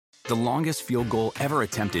The longest field goal ever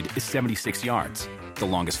attempted is 76 yards. The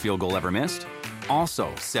longest field goal ever missed? Also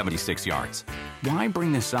 76 yards. Why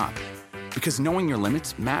bring this up? Because knowing your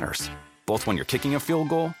limits matters, both when you're kicking a field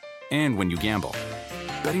goal and when you gamble.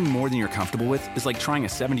 Betting more than you're comfortable with is like trying a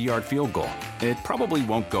 70-yard field goal. It probably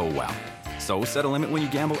won't go well. So set a limit when you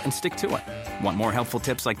gamble and stick to it. Want more helpful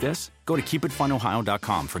tips like this? Go to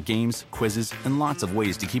keepitfunohio.com for games, quizzes, and lots of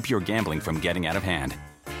ways to keep your gambling from getting out of hand.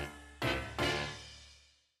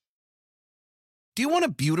 Do you want a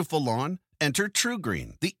beautiful lawn? Enter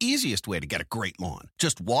TruGreen, the easiest way to get a great lawn.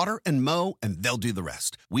 Just water and mow, and they'll do the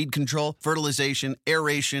rest. Weed control, fertilization,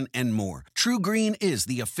 aeration, and more. TruGreen is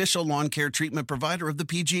the official lawn care treatment provider of the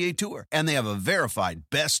PGA Tour, and they have a verified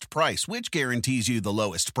best price, which guarantees you the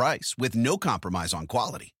lowest price with no compromise on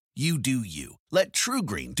quality. You do you. Let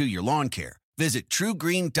TruGreen do your lawn care. Visit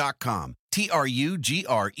TruGreen.com,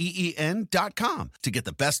 TruGreen.com, to get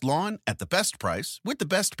the best lawn at the best price with the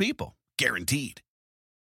best people. Guaranteed.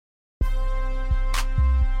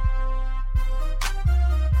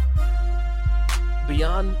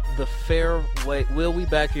 Beyond the fairway, Will, we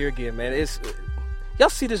back here again, man. Y'all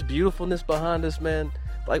see this beautifulness behind us, man?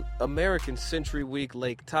 Like American Century Week,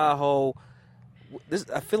 Lake Tahoe.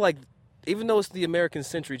 I feel like, even though it's the American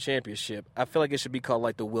Century Championship, I feel like it should be called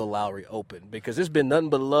like the Will Lowry Open, because there's been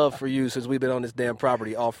nothing but love for you since we've been on this damn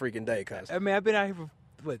property all freaking day, cuz. I mean, I've been out here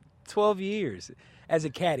for 12 years as a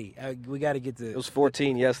caddy. We got to get to. It was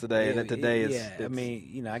 14 yesterday, and then today it's. Yeah, I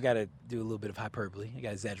mean, I got to do a little bit of hyperbole. I got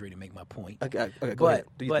to exaggerate to make my point. Okay, go but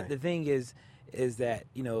ahead. The thing is that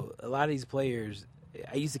a lot of these players.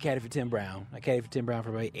 I used to caddy for Tim Brown. I caddied for Tim Brown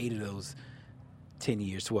for about 8 of those 10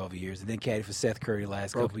 years, 12 years, and then caddied for Seth Curry the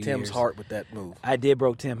last couple of years. Broke Tim's heart with that move. I did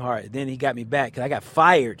broke Tim's heart. Then he got me back because I got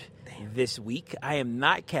fired this week. I am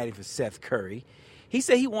not caddying for Seth Curry. He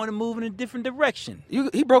said he wanted to move in a different direction.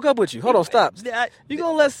 He broke up with you. Hold on, stop. You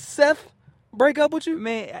gonna let Seth break up with you?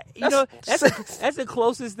 Man, that's the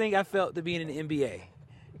closest thing I felt to being in the NBA.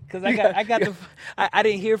 Because I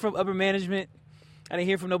didn't hear from upper management. I didn't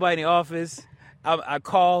hear from nobody in the office. I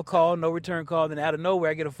call, no return call. Then out of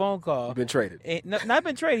nowhere, I get a phone call. You've been traded. Not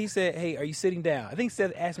been traded. He said, "Hey, are you sitting down?" I think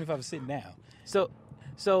Seth asked me if I was sitting down. So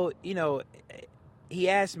he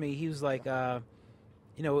asked me. He was like, I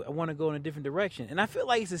want to go in a different direction. And I feel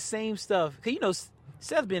like it's the same stuff. Because,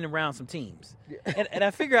 Seth's been around some teams. And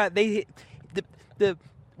I figure out they hit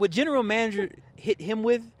what general manager hit him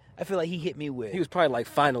with, I feel like he hit me with. He was probably like,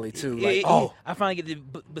 finally, too. I finally get to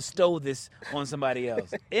bestow this on somebody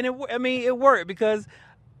else. And it worked because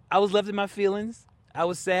I was left in my feelings. I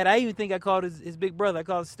was sad. I even think I called his big brother. I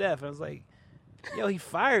called Steph. I was like, yo, he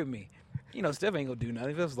fired me. Steph ain't gonna do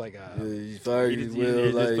nothing. It was like, he fired you,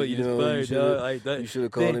 Will. You should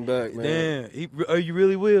have called him back, man. Damn, you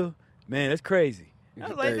really will? Man, that's crazy. I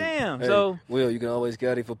was like, damn. Hey, so, Will, you can always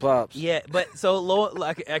caddy for Pops. Yeah, but so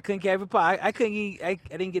I couldn't caddy for Pops. I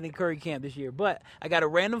didn't get in Curry camp this year, but I got a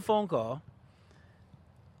random phone call.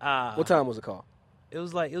 What time was the call? It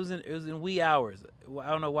was in wee hours.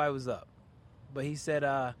 I don't know why it was up, but he said,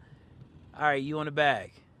 "All right, you on the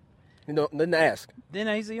bag?" Didn't ask. Then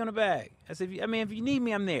he said, "You on the bag?" I said, if you need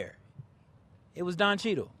me, I'm there." It was Don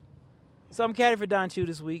Cheadle, so I'm caddying for Don Cheadle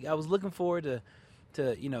this week. I was looking forward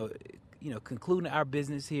to concluding our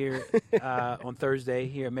business here on Thursday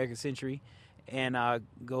here at American Century, and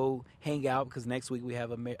go hang out because next week we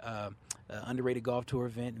have a underrated golf tour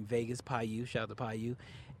event in Vegas, Paiute. Shout out to Paiute.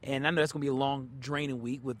 And I know that's going to be a long, draining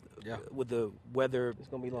week with the weather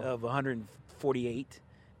of 148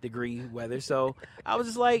 degree weather. So I was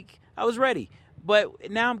just like, I was ready. But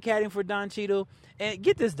now I'm caddying for Don Cheadle. And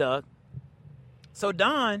get this, Doug. So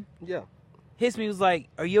Don hits me, was like,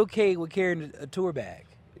 "Are you okay with carrying a tour bag?"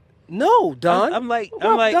 No, Don. I'm like,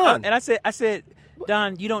 Don? And I said,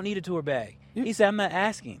 "Don, you don't need a tour bag." He said, "I'm not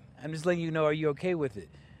asking. I'm just letting you know, are you okay with it?"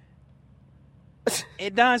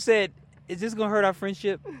 And Don said, "Is this going to hurt our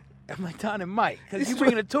friendship?" I'm like, "Don and Mike, because you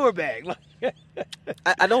bringing a tour bag."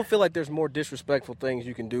 I don't feel like there's more disrespectful things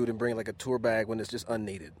you can do than bring like a tour bag when it's just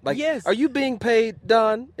unneeded. Like, yes. Are you being paid,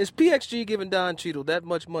 Don? Is PXG giving Don Cheadle that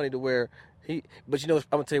much money to where he? But I'm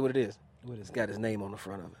gonna tell you what it is. It's got his name on the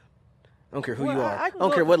front of it. I don't care who you are. I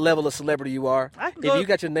don't care what level of celebrity you are. If you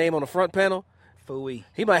got your name on the front panel, Fooey.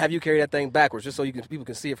 He might have you carry that thing backwards just so people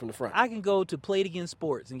can see it from the front. I can go to Play It Again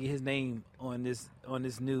Sports and get his name on this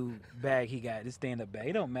new bag he got, this stand-up bag.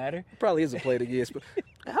 It don't matter. It probably is a Play It Again Sport.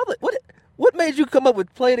 What made you come up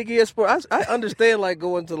with Play It Again Sport? I understand like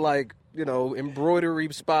going to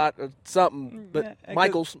embroidery spot or something, but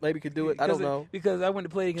Michaels maybe could do it. I don't know. Because I went to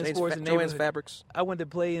Play It Again Sports. Joanne's Fabrics. I went to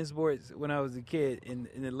Play It Again Sports when I was a kid, and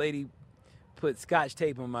the lady put Scotch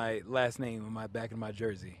tape on my last name on my back of my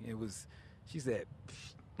jersey. She said,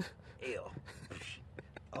 Hell.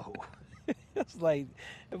 Oh. It's like,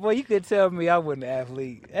 boy, you could tell me I wasn't an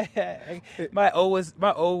athlete. My O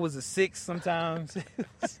was a 6 sometimes.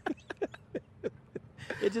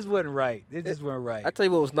 It just wasn't right. It just wasn't right. I tell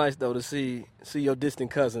you what was nice though to see your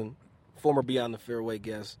distant cousin, former Beyond the Fairway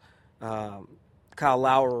guest, Kyle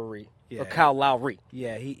Lowry. Yeah. Or Kyle Lowry.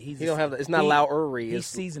 Yeah, he don't have it's not Lowry. He's It's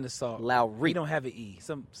seasoned assault. Lowry. He don't have an E.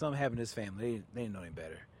 Some have in his family. They didn't know any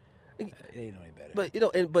better. They didn't know any better. But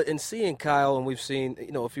but in seeing Kyle, and we've seen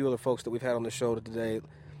a few other folks that we've had on the show today,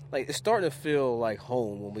 like it's starting to feel like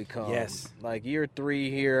home when we come. Yes. Like year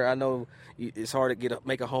 3 here. I know it's hard to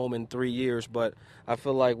make a home in 3 years, but I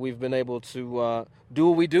feel like we've been able to do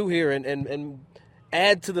what we do here and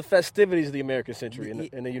add to the festivities of the American century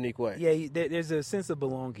in a unique way. Yeah, there's a sense of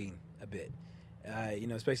belonging a bit.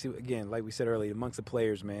 Especially again, like we said earlier, amongst the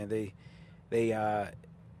players, man. They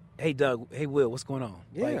hey Doug, hey Will, what's going on?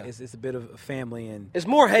 Yeah. Like, it's a bit of a family, and It's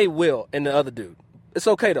more hey Will and the other dude. It's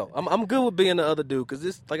okay though. I'm good with being the other dude because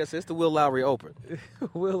this, like I said, it's the Will Lowry Open.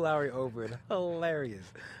 Will Lowry Open, hilarious.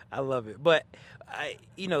 I love it. But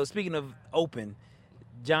speaking of open,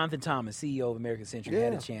 Jonathan Thomas, CEO of American Century,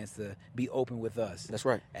 had a chance to be open with us. That's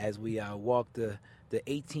right. As we walked the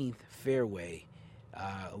 18th fairway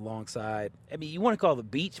alongside. I mean, you want to call it a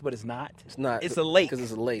beach, but it's not. It's not. It's a lake. Because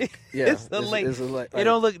it's a lake. Yeah, it's a lake. It's a lake. It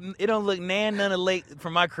don't look none a lake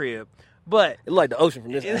from my crib, but It look like the ocean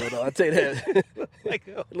from this angle, though. I tell you that. like,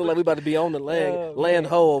 It look like we about to be on the land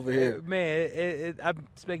hole over here. Man, I'm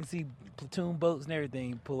expecting to see platoon boats and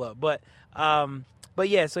everything pull up, but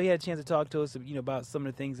yeah. So he had a chance to talk to us, about some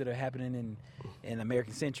of the things that are happening in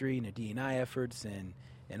American Century and the D&I efforts and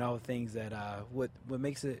all the things that what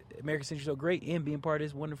makes it American Century so great and being part of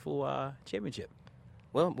this wonderful championship.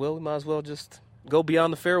 Well, we might as well just go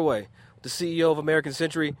beyond the fairway. The CEO of American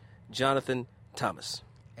Century, Jonathan Thomas,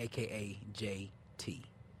 AKA JT.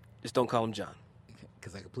 Just don't call him John.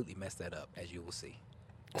 Because I completely messed that up, as you will see.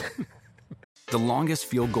 The longest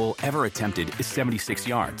field goal ever attempted is 76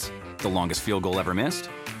 yards. The longest field goal ever missed?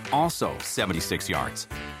 Also 76 yards.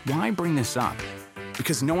 Why bring this up?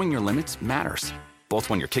 Because knowing your limits matters, both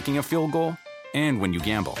when you're kicking a field goal and when you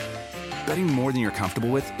gamble. Betting more than you're comfortable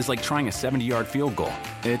with is like trying a 70-yard field goal.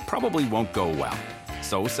 It probably won't go well.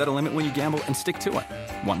 So set a limit when you gamble and stick to it.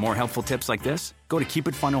 Want more helpful tips like this? Go to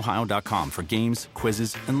keepitfunohio.com for games,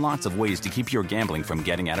 quizzes, and lots of ways to keep your gambling from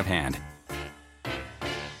getting out of hand.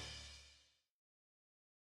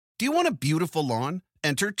 Do you want a beautiful lawn?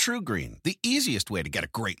 Enter TruGreen, the easiest way to get a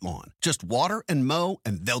great lawn. Just water and mow,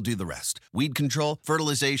 and they'll do the rest. Weed control,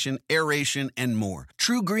 fertilization, aeration, and more.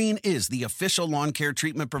 TruGreen is the official lawn care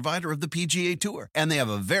treatment provider of the PGA Tour, and they have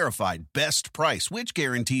a verified best price, which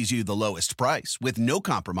guarantees you the lowest price with no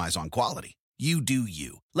compromise on quality. You do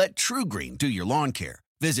you. Let TruGreen do your lawn care.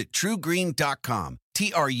 Visit TruGreen.com,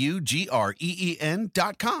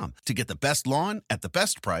 TruGreen.com, to get the best lawn at the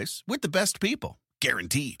best price with the best people.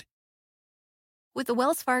 Guaranteed. With the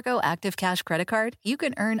Wells Fargo Active Cash Credit Card, you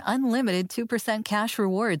can earn unlimited 2% cash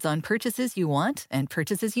rewards on purchases you want and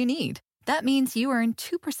purchases you need. That means you earn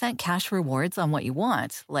 2% cash rewards on what you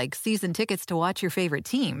want, like season tickets to watch your favorite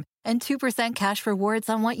team, and 2% cash rewards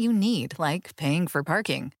on what you need, like paying for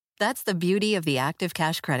parking. That's the beauty of the Active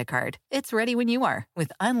Cash Credit Card. It's ready when you are,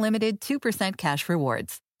 with unlimited 2% cash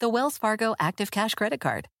rewards. The Wells Fargo Active Cash Credit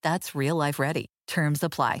Card. That's real life ready. Terms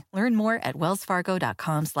apply. Learn more at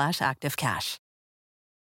wellsfargo.com/activecash.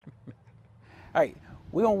 All right,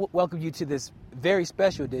 we want to welcome you to this very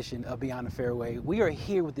special edition of Beyond the Fairway. We are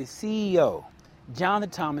here with the CEO, Jonathan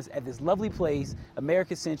Thomas, at this lovely place,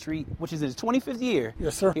 American Century, which is in its 25th year.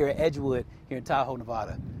 Yes, sir. Here at Edgewood, here in Tahoe,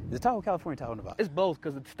 Nevada. Is it Tahoe, California, Tahoe, Nevada? It's both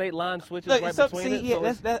because the state line switches Look, right so- between see, it.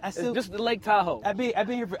 yeah, So I still- it's just the Lake Tahoe. I've been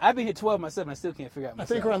here 12 myself, and I still can't figure out I myself.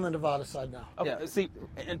 think we're on the Nevada side now. Okay, Yeah. see,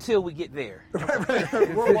 until we get there.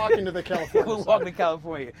 We're walking to the California We're side. walking to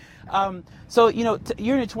California. So, you're in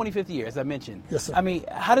your 25th year, as I mentioned. Yes, sir. I mean,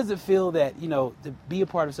 how does it feel that, to be a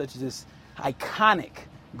part of such this iconic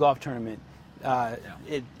golf tournament,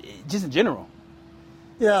 just in general?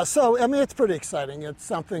 Yeah, so, I mean, it's pretty exciting. It's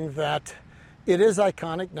something that it is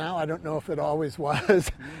iconic now. I don't know if it always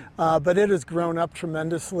was, but it has grown up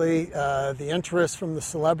tremendously. The interest from the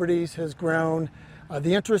celebrities has grown.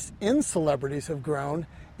 The interest in celebrities have grown,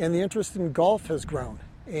 and the interest in golf has grown.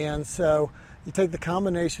 And so you take the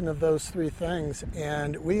combination of those three things,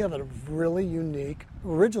 and we have a really unique,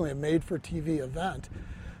 originally a made-for-TV event,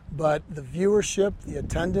 but the viewership, the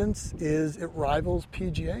attendance, it rivals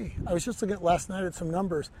PGA. I was just looking at last night at some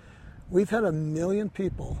numbers. We've had 1 million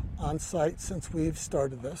people on site since we've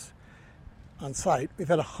started this. On site, we've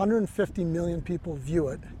had 150 million people view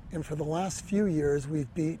it, and for the last few years,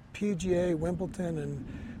 we've beat PGA, Wimbledon, and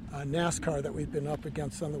NASCAR that we've been up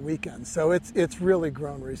against on the weekends. So it's really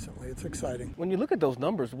grown recently. It's exciting. When you look at those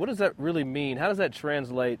numbers, what does that really mean? How does that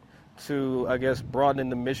translate to, I guess, broadening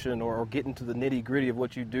the mission or getting to the nitty-gritty of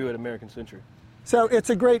what you do at American Century? So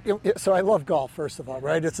so I love golf, first of all,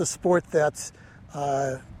 right? It's a sport that's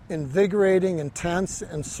invigorating, intense,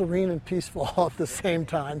 and serene and peaceful all at the same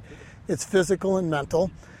time. It's physical and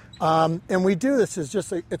mental. And we do this as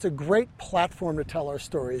it's a great platform to tell our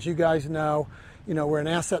story. As you guys know, we're an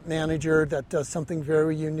asset manager that does something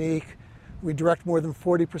very unique. We direct more than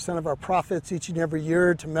 40% of our profits each and every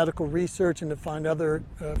year to medical research and to find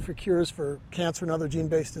for cures for cancer and other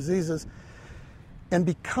gene-based diseases. And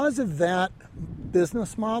because of that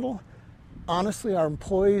business model, honestly, our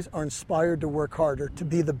employees are inspired to work harder, to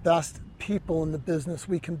be the best people in the business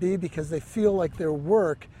we can be, because they feel like their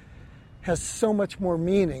work has so much more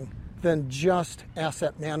meaning than just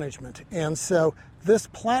asset management. And so this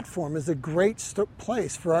platform is a great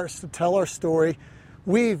place for us to tell our story.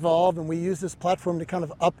 We evolve and we use this platform to kind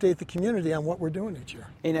of update the community on what we're doing each year.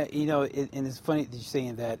 And it's funny that you're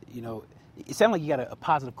saying that. It sounds like you got a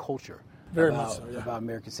positive culture. Very much so, yeah. About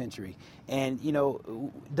American Century. And,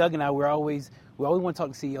 Doug and I, we always want to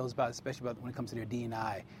talk to CEOs about, especially about when it comes to their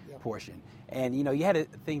D&I portion. And, you had a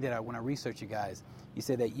thing that when I researched you guys, you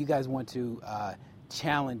said that you guys want to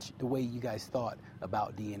challenge the way you guys thought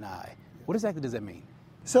about D&I. What exactly does that mean?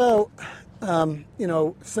 So,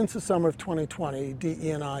 since the summer of 2020,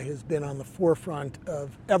 DE&I has been on the forefront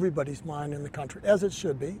of everybody's mind in the country, as it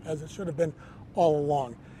should be, as it should have been all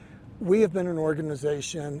along. We have been an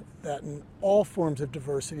organization that in all forms of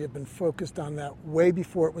diversity have been focused on that way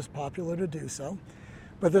before it was popular to do so.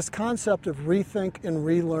 But this concept of rethink and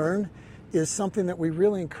relearn is something that we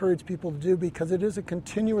really encourage people to do, because it is a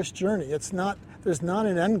continuous journey. There's not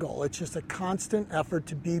an end goal. It's just a constant effort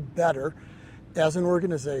to be better as an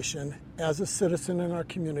organization, as a citizen in our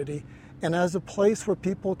community, and as a place where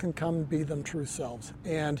people can come and be them true selves.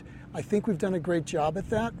 And I think we've done a great job at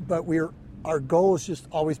that, but our goal is just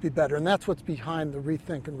always be better, and that's what's behind the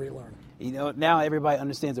rethink and relearn. Now everybody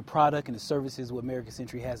understands the product and the services what American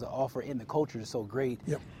Century has to offer, and the culture is so great.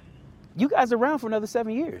 Yep. You guys are around for another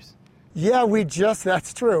 7 years. Yeah,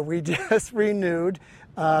 that's true. We just renewed.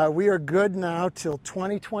 We are good now till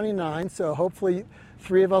 2029, so hopefully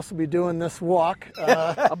 3 of us will be doing this walk.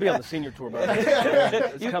 I'll be on the senior tour, by the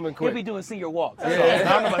way. It's coming quick. You'll be doing senior walks. I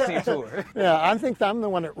don't know about senior tour. Yeah, I think I'm the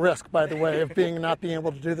one at risk, by the way, of not being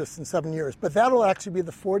able to do this in 7 years. But that'll actually be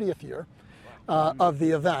the 40th year of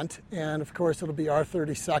the event, and of course it'll be our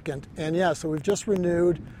 32nd. And yeah, so we've just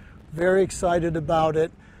renewed. Very excited about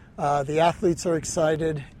it. The athletes are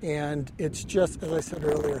excited, and it's just, as I said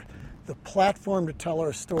earlier, the platform to tell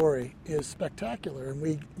our story is spectacular,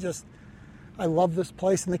 and I love this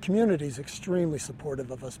place, and the community is extremely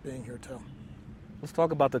supportive of us being here too. Let's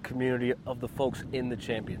talk about the community of the folks in the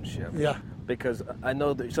championship. Yeah. Because I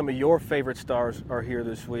know that some of your favorite stars are here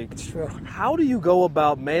this week. It's true. How do you go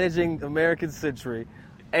about managing American Century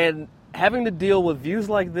and having to deal with views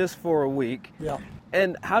like this for a week? Yeah.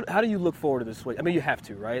 And how do you look forward to this week? I mean, you have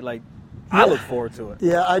to, right? Like, I look forward to it.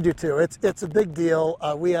 Yeah, I do too. It's a big deal.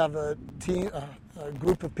 We have a team, a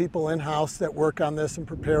group of people in-house that work on this and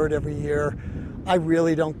prepare it every year. I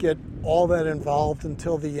really don't get all that involved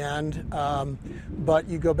until the end. But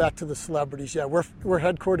you go back to the celebrities. Yeah, we're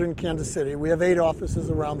headquartered in Kansas City. We have 8 offices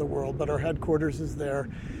around the world, but our headquarters is there.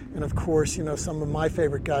 And of course, some of my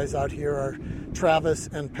favorite guys out here are Travis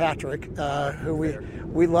and Patrick, who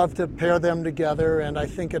we love to pair them together. And I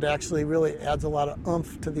think it actually really adds a lot of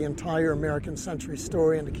oomph to the entire American Century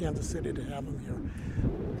story and to Kansas City to have them here.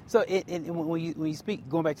 So when you speak,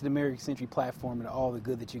 going back to the American Century platform and all the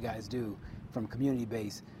good that you guys do from community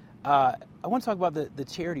base, I want to talk about the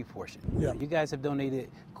charity portion. Yeah. You guys have donated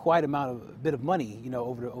quite a bit of money,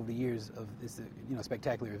 over the years of this,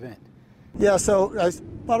 spectacular event. Yeah, so it's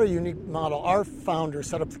about a unique model. Our founder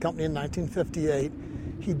set up the company in 1958.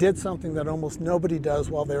 He did something that almost nobody does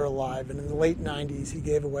while they're alive, and in the late 90s he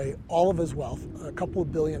gave away all of his wealth, a couple of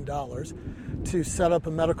 $1 billion, to set up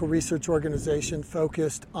a medical research organization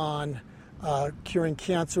focused on curing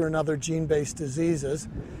cancer and other gene-based diseases.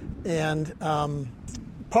 And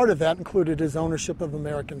part of that included his ownership of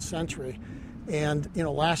American Century. And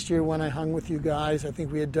last year when I hung with you guys, I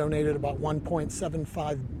think we had donated about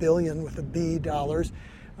 $1.75 billion with a B dollars.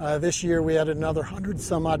 This year we had another 100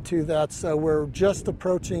 some odd to that, so we're just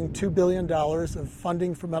approaching $2 billion of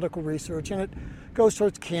funding for medical research, and it goes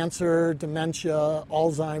towards cancer, dementia,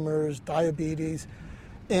 Alzheimer's, diabetes.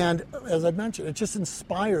 And as I mentioned, it just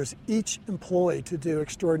inspires each employee to do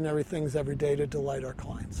extraordinary things every day to delight our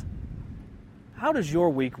clients. How does your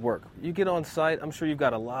week work? You get on site. I'm sure you've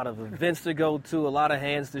got a lot of events to go to, a lot of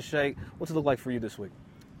hands to shake. What's it look like for you this week?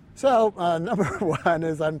 So number one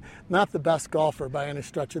is I'm not the best golfer by any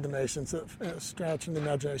stretch of the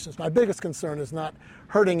imagination. My biggest concern is not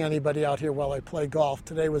hurting anybody out here while I play golf.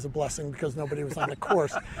 Today was a blessing because nobody was on the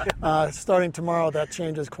course. Starting tomorrow, that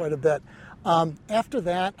changes quite a bit. After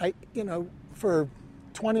that, for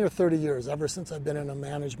 20 or 30 years, ever since I've been in a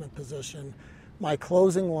management position, my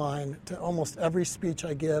closing line to almost every speech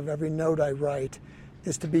I give, every note I write,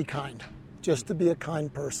 is to be kind, just to be a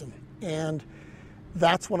kind person. And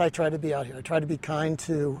that's what I try to be out here. I try to be kind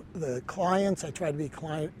to the clients. I try to be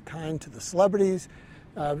kind to the celebrities,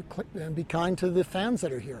 and be kind to the fans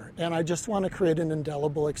that are here. And I just want to create an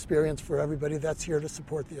indelible experience for everybody that's here to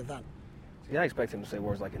support the event. See, I expect him to say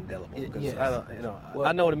words like indelible because Yes. I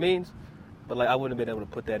know what it means. But I wouldn't have been able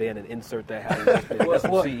to put that in and insert that how that's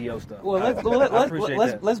some CEO stuff. Well,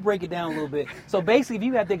 let's break it down a little bit. So basically, if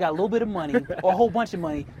you have got a little bit of money or a whole bunch of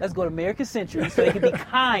money, let's go to American Century so they can be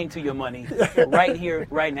kind to your money right here,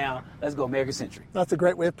 right now. Let's go American Century. That's a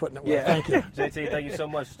great way of putting it. Will. Yeah. Thank you. JT, thank you so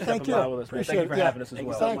much for Thank stepping you. by with us, man. Appreciate Thank you for it. having us as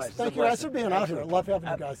well. Thanks. Thank you guys for being out here. I love having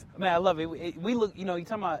you guys. Man, I love it. We look, you're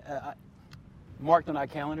talking about marked on our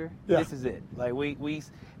calendar. Yeah. This is it. Like we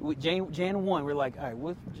Jan 1, we're like, all right,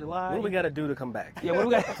 what's July? What do we got to do to come back? Yeah, what do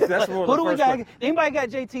we got? That's Who do we got? Anybody got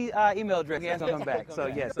JT email address? Yes, I'll come back. So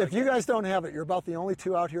yes. If you guys don't have it, you're about the only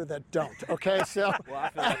two out here that don't. Okay, so. Well,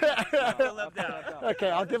 I feel left out. Okay,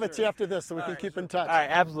 I'll give it to you after this so we can keep in touch. All right,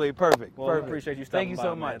 absolutely perfect. Well, perfect. we appreciate you stopping Thank you by,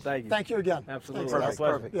 so man. much. Thank you. Thank you again. Absolutely. Thanks, guys.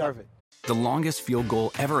 Perfect. Yeah. Perfect. The longest field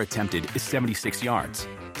goal ever attempted is 76 yards.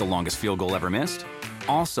 The longest field goal ever missed?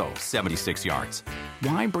 Also 76 yards.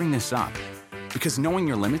 Why bring this up? Because knowing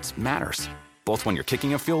your limits matters, both when you're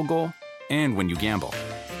kicking a field goal and when you gamble.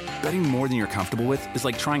 Betting more than you're comfortable with is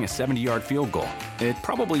like trying a 70-yard field goal. It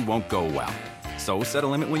probably won't go well. So set a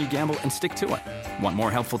limit when you gamble and stick to it. Want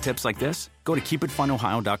more helpful tips like this? Go to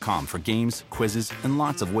keepitfunohio.com for games, quizzes, and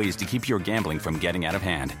lots of ways to keep your gambling from getting out of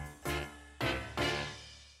hand.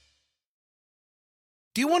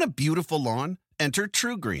 Do you want a beautiful lawn? Enter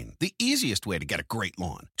True Green, the easiest way to get a great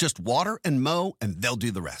lawn. Just water and mow, and they'll do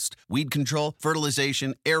the rest. Weed control,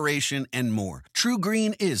 fertilization, aeration, and more. True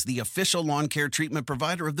Green is the official lawn care treatment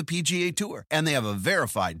provider of the PGA Tour, and they have a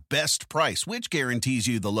verified best price, which guarantees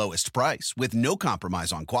you the lowest price with no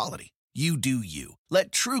compromise on quality. You do you.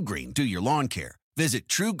 Let True Green do your lawn care. Visit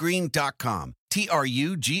truegreen.com,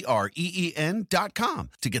 TRUGREEN.com,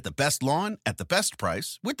 to get the best lawn at the best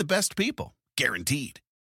price with the best people. Guaranteed.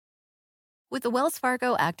 With the Wells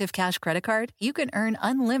Fargo Active Cash Credit Card, you can earn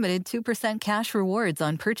unlimited 2% cash rewards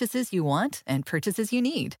on purchases you want and purchases you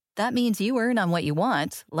need. That means you earn on what you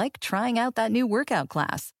want, like trying out that new workout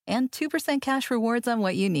class, and 2% cash rewards on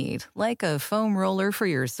what you need, like a foam roller for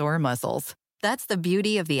your sore muscles. That's the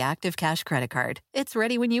beauty of the Active Cash Credit Card. It's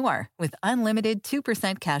ready when you are, with unlimited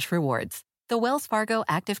 2% cash rewards. The Wells Fargo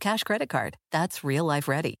Active Cash Credit Card. That's real life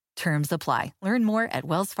ready. Terms apply. Learn more at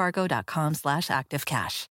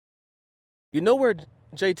wellsfargo.com/activecash. You know where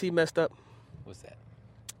JT messed up? What's that?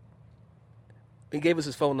 He gave us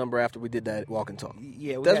his phone number after we did that walk and talk.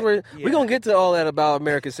 Yeah, We're going to get to all that about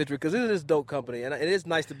American Century because it is a dope company. And it is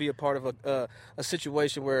nice to be a part of a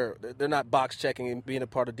situation where they're not box checking and being a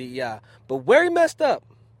part of DEI. But where he messed up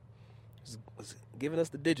was giving us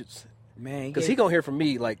the digits. Man, Because he's going to hear from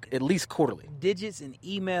me like at least quarterly. digits and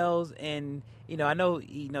emails, and I know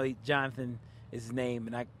Jonathan is his name,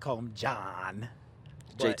 and I call him John.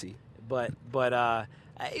 JT. But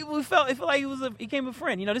it felt like he became a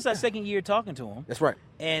friend. This is our second year talking to him. That's right.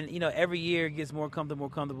 And every year it gets more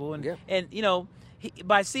comfortable. And Yeah.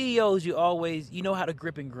 by CEOs you always know how to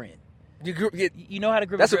grip and grin. You know how to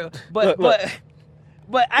grip That's and grin.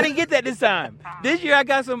 But I didn't get that this time. This year I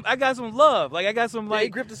got some love. Like I got some he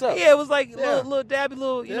gripped us up. Yeah, it was like Yeah. little dabby,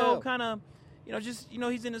 Yeah. kind of. He's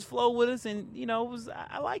in his flow with us, and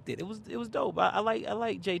I liked it. It was dope. I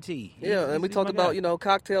like JT. Yeah, and we He's talked my guy. about,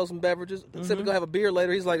 cocktails and beverages. Said we're going to have a beer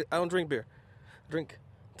later. He's like, I don't drink beer. Drink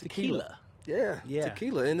tequila. Yeah,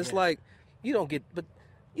 tequila. And it's like, you don't get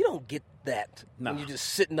that No. when you're just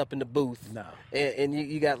sitting up in the booth. No. And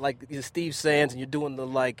you got like Steve Sands and you're doing the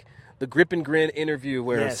grip and grin interview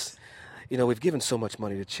where Yes. it's, we've given so much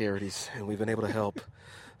money to charities and we've been able to help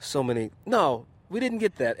so many. No, we didn't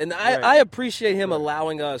get that. And I appreciate him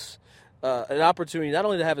allowing us an opportunity not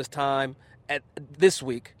only to have his time at this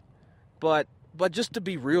week, but just to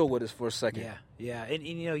be real with us for a second. Yeah. And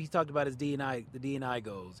he talked about his the D&I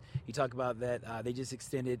goals. He talked about that they just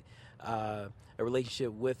extended a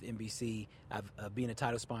relationship with NBC, being a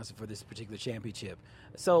title sponsor for this particular championship.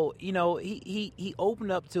 So, he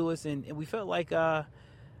opened up to us, and we felt like,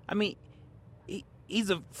 he he's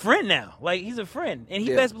a friend now. Like, he's a friend, and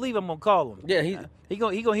he best believe I'm gonna call him. Yeah, he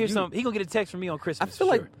gonna hear something. He gonna get a text from me on Christmas.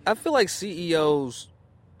 I feel like CEOs,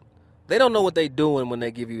 they don't know what they doing when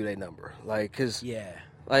they give you their number. Like, cause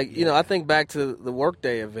I think back to the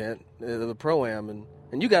Workday event, the Pro-Am,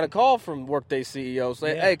 and you got a call from Workday CEO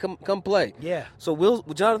saying, "Hey, come play." Yeah. So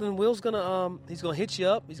Jonathan Will's gonna he's gonna hit you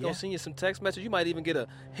up. He's gonna send you some text message. You might even get a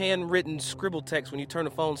handwritten scribble text when you turn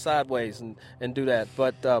the phone sideways and do that.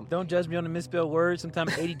 But don't judge me on the misspelled words.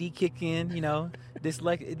 Sometimes ADD kick in.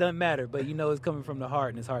 Dislike, it doesn't matter. But it's coming from the heart,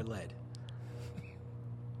 and it's heart led.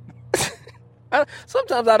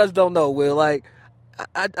 Sometimes I just don't know, Will. Like,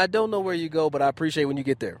 I don't know where you go, but I appreciate when you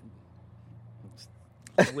get there.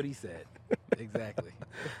 That's what he said. Exactly.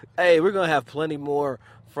 Hey, we're going to have plenty more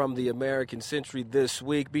from the American Century this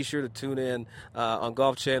week. Be sure to tune in on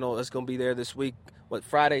Golf Channel. It's going to be there this week.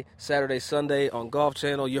 Friday, Saturday, Sunday on Golf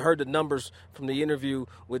Channel. You heard the numbers from the interview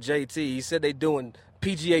with JT. He said they're doing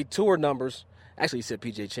PGA Tour numbers. Actually, he said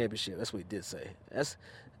PGA Championship. That's what he did say.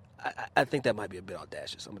 I think that might be a bit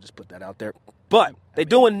audacious. I'm going to just put that out there. But they're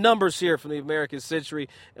doing numbers here from the American Century,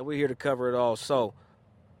 and we're here to cover it all. So,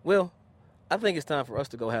 Will, I think it's time for us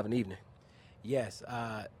to go have an evening. Yes.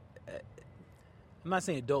 I'm not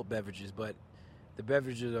saying adult beverages, but the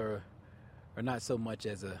beverages are not so much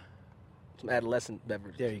as some adolescent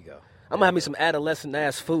beverages. There you go. I'm going to have me some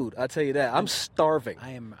adolescent-ass food. I'll tell you that. I'm starving.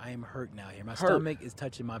 I am hurting out here. My stomach is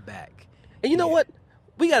touching my back. And you know what?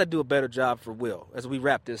 We got to do a better job for Will as we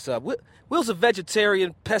wrap this up. Will's a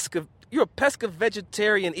vegetarian You're a pesca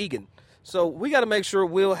vegetarian Egan. So we got to make sure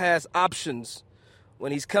Will has options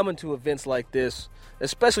when he's coming to events like this,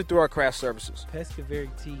 especially through our craft services. Pesca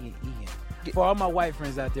vegetarian Egan. For all my white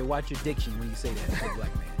friends out there, watch your diction when you say that to a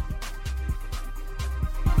black man.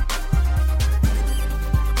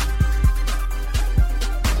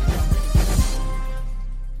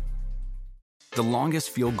 The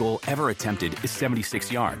longest field goal ever attempted is 76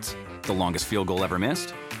 yards. The longest field goal ever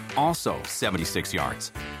missed? Also 76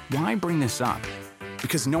 yards. Why bring this up?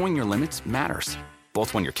 Because knowing your limits matters,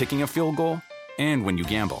 both when you're kicking a field goal and when you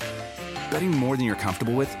gamble. Betting more than you're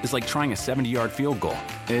comfortable with is like trying a 70-yard field goal.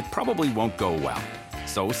 It probably won't go well.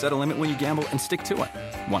 So set a limit when you gamble and stick to it.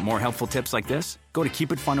 Want more helpful tips like this? Go to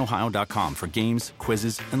keepitfunohio.com for games,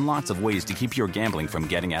 quizzes, and lots of ways to keep your gambling from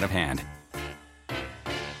getting out of hand.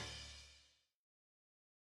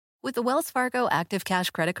 With the Wells Fargo Active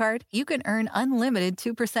Cash Credit Card, you can earn unlimited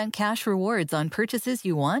 2% cash rewards on purchases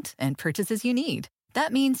you want and purchases you need.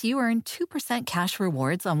 That means you earn 2% cash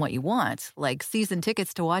rewards on what you want, like season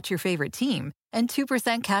tickets to watch your favorite team, and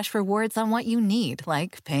 2% cash rewards on what you need,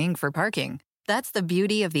 like paying for parking. That's the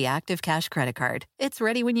beauty of the Active Cash Credit Card. It's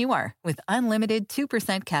ready when you are, with unlimited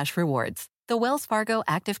 2% cash rewards. The Wells Fargo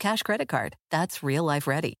Active Cash Credit Card. That's real life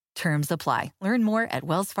ready. Terms apply. Learn more at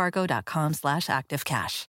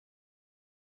wellsfargo.com/activecash.